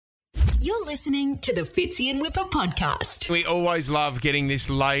You're listening to the Fitzy and Whipper podcast. We always love getting this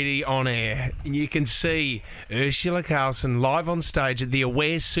lady on air. And you can see Ursula Carlson live on stage at the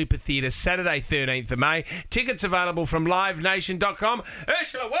Aware Super Theatre Saturday 13th of May. Tickets available from livenation.com.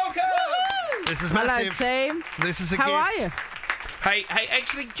 Ursula, welcome! Woo! This is Hello, massive. team. This is a How gift. are you? Hey,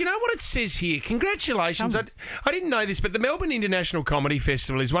 actually, do you know what it says here? Congratulations. I didn't know this, but the Melbourne International Comedy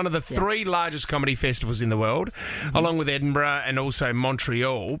Festival is one of the three largest comedy festivals in the world, along with Edinburgh and also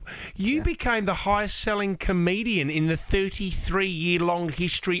Montreal. You became the highest-selling comedian in the 33-year-long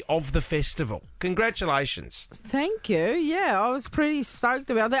history of the festival. Congratulations. Thank you. Yeah, I was pretty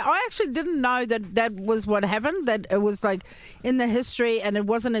stoked about that. I actually didn't know that was what happened, that it was like in the history and it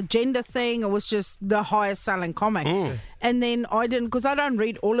wasn't a gender thing. It was just the highest selling comic. And then I didn't, because I don't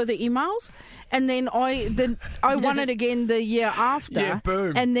read all of the emails. And then I won it again the year after. Yeah,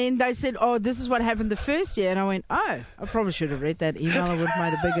 boom. And then they said, oh, this is what happened the first year. And I went, oh, I probably should have read that email. I would have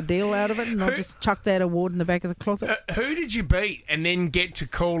made a bigger deal out of it. And I'll just chuck that award in the back of the closet. Who did you beat and then get to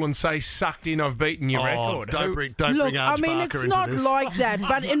call and say, sucked in, I've beaten your record? Don't Look, bring I Arch mean, Barker it's into not this. like that,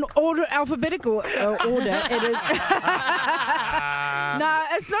 but in order, alphabetical order, it is. No,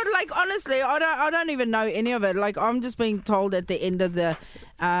 it's not like, honestly, I don't even know any of it. Like, I'm just being told at the end of the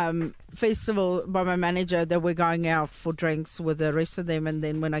festival by my manager that we're going out for drinks with the rest of them, and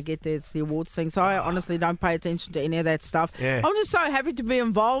then when I get there, it's the awards thing. So I honestly don't pay attention to any of that stuff. Yeah. I'm just so happy to be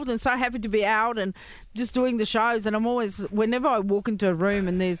involved and so happy to be out and just doing the shows. And I'm always, whenever I walk into a room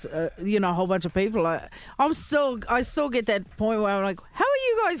and there's a whole bunch of people, I still get that point where I'm like, how are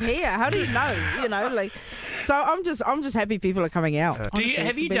you guys here? How do you know? So I'm just happy people are coming out. Honestly, Have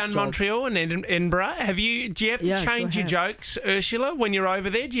it's you the best done job. Montreal and Edinburgh? Do you have to Yeah, I change sure your have. jokes, Ursula, when you're over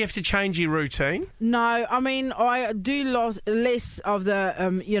there? Do you have to change your routine? No, I mean, I do less of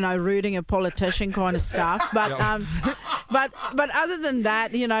the, rooting a politician kind of stuff. But but other than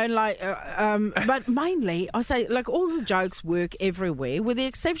that, but mainly, I say, like, all the jokes work everywhere, with the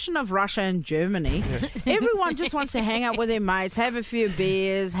exception of Russia and Germany. Everyone just wants to hang out with their mates, have a few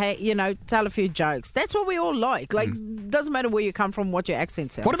beers, tell a few jokes. That's what we all like. Like, doesn't matter where you come from, what your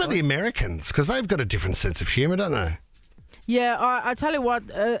accent sounds What about like. the Americans? Because they've got a different sense of humour, don't they? Yeah, I tell you what,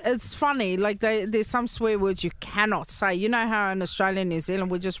 it's funny. Like, there's some swear words you cannot say. You know how in Australia and New Zealand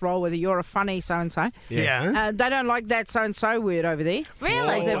we just roll with it, you're a funny so-and-so? Yeah. They don't like that so-and-so word over there.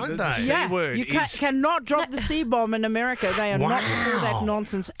 Really? Oh, don't they? Yeah, C-word you is- cannot drop the C-bomb in America. They are not for that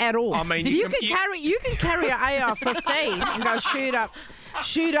nonsense at all. I mean, you can carry an AR-15 and go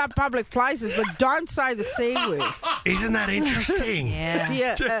shoot up public places, but don't say the C word. Isn't that interesting? Yeah.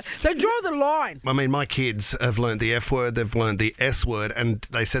 Yeah, they draw the line. I mean, my kids have learned the F word, they've learned the S word, and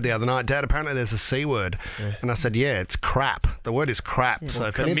they said the other night, Dad, apparently there's a C word. And I said, yeah, it's crap. The word is crap. So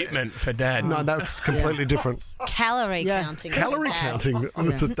if any- Commitment for Dad. No, that's completely different. Calorie Yeah. counting. Calorie counting.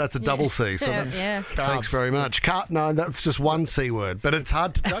 That's a double C. So that's, Yeah. thanks very much. No, that's just one C word, but it's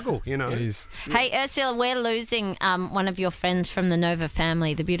hard to juggle, It is. Hey, Ursula, we're losing one of your friends from the Nova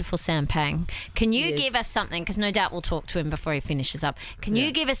family, the beautiful Sam Pang. Can you give us something, because no doubt we'll talk to him before he finishes up. Can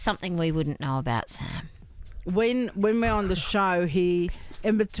you give us something we wouldn't know about Sam? When we're on the show, he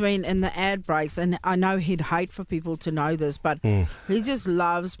in the ad breaks, and I know he'd hate for people to know this, but he just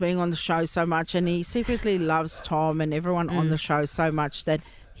loves being on the show so much, and he secretly loves Tom and everyone on the show so much that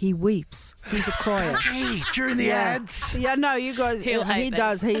he weeps. He's a crier. Jeez, during the ads. Yeah, no, you guys. He'll hate He this.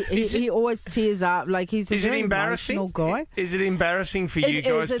 does. He always tears up. Like, he's a Is it very embarrassing? emotional guy. Is it embarrassing for you It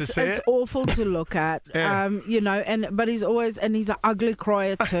guys is. to It's see it? awful to look at. Yeah. But he's always, and he's an ugly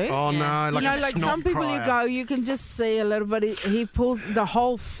crier too. Oh, no. Like a like snot some people crier. you can just see a little bit. He pulls the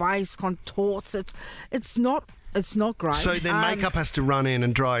whole face, contorts. It's not great. So then makeup has to run in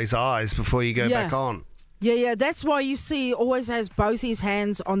and dry his eyes before you go Yeah. back on. Yeah. That's why you see he always has both his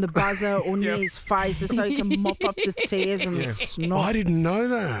hands on the buzzer or near his face, so he can mop up the tears and the I snot. didn't know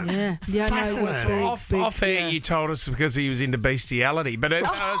that. Yeah. No, Fascinating. it's big, Off air, yeah. you told us because he was into bestiality, but it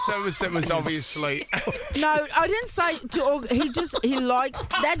was obviously. No, I didn't say he likes.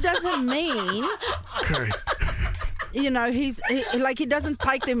 That doesn't mean. Okay. He doesn't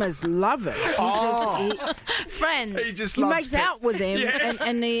take them as lovers. He Friends. He just he loves makes out with them,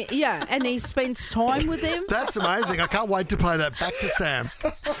 and he spends time with them. That's amazing. I can't wait to play that back to Sam.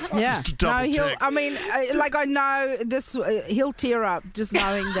 Yeah, Just to double check. I know this. He'll tear up just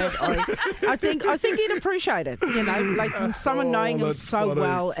knowing that. I think he'd appreciate it. Like someone knowing him that's so funny.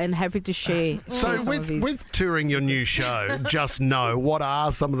 well and happy to share. So some of his- with touring your new show, just know, what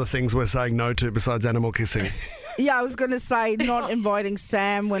are some of the things we're saying no to besides animal kissing? Yeah, I was going to say not inviting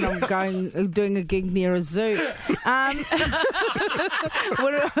Sam when I'm doing a gig near a zoo.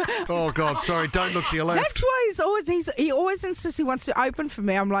 Oh, God, sorry, don't look to your left. That's why he always insists he wants to open for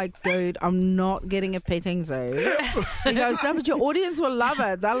me. I'm like, dude, I'm not getting a petting zoo. He goes, no, but your audience will love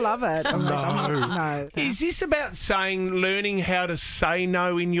it. They'll love it. I'm like, no. Is this about learning how to say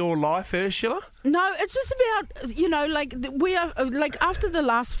no in your life, Ursula? No, it's just about, we are, after the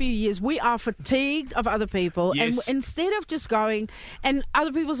last few years, we are fatigued of other people. Yes. And instead of just going and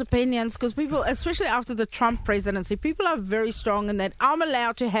other people's opinions, because people, especially after the Trump presidency, people are very strong in that I'm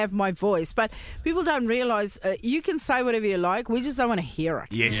allowed to have my voice. But people don't realise you can say whatever you like. We just don't want to hear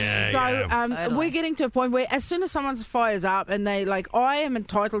it. Yes. So we're getting to a point where as soon as someone fires up and they I am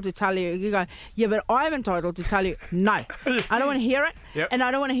entitled to tell you, you go, yeah, but I'm entitled to tell you, no, I don't want to hear it. Yep. And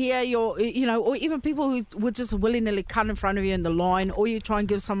I don't want to hear your, or even people who would just willy-nilly cut in front of you in the line, or you try and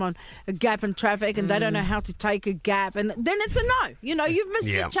give someone a gap in traffic and they don't know how to take a gap, and then it's a no. You've missed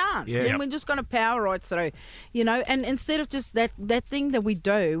your chance. Yeah. Then we're just going to power right through, and instead of just that thing that we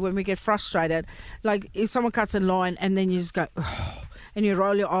do when we get frustrated, like if someone cuts in line and then you just go, oh, and you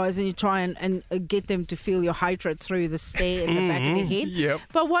roll your eyes and you try and get them to feel your hatred through the stare in the back of their head. Yep.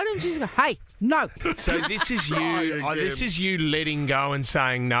 But why don't you just go, hey, no. So this is you. This is you letting go and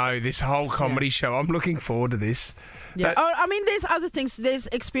saying no. This whole comedy show. I'm looking forward to this. Yeah. There's other things. There's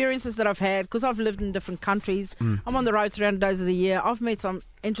experiences that I've had because I've lived in different countries. I'm on the road 300 days of the year. I've met some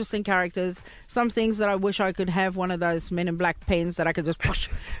interesting characters. Some things that I wish I could have one of those Men in Black pens that I could just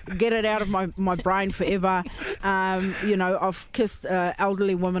get it out of my brain forever. I've kissed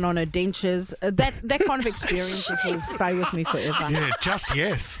elderly women on her dentures. That kind of experiences will stay with me forever. Yeah, just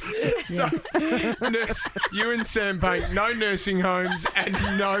yes. Yeah. Nurse, you and Sam Payne, no nursing homes and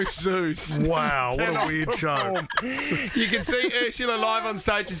no zoos. Wow, what a weird show. You can see Ursula live on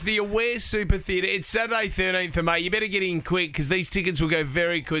stage. It's the Aware Super Theatre. It's Saturday 13th of May. You better get in quick because these tickets will go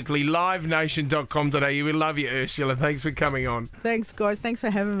very quickly. Livenation.com.au. We love you, Ursula. Thanks for coming on. Thanks, guys. Thanks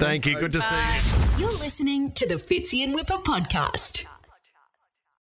for having me. Thank you. Good to see you. You're listening to the Fitzy and Whipper podcast.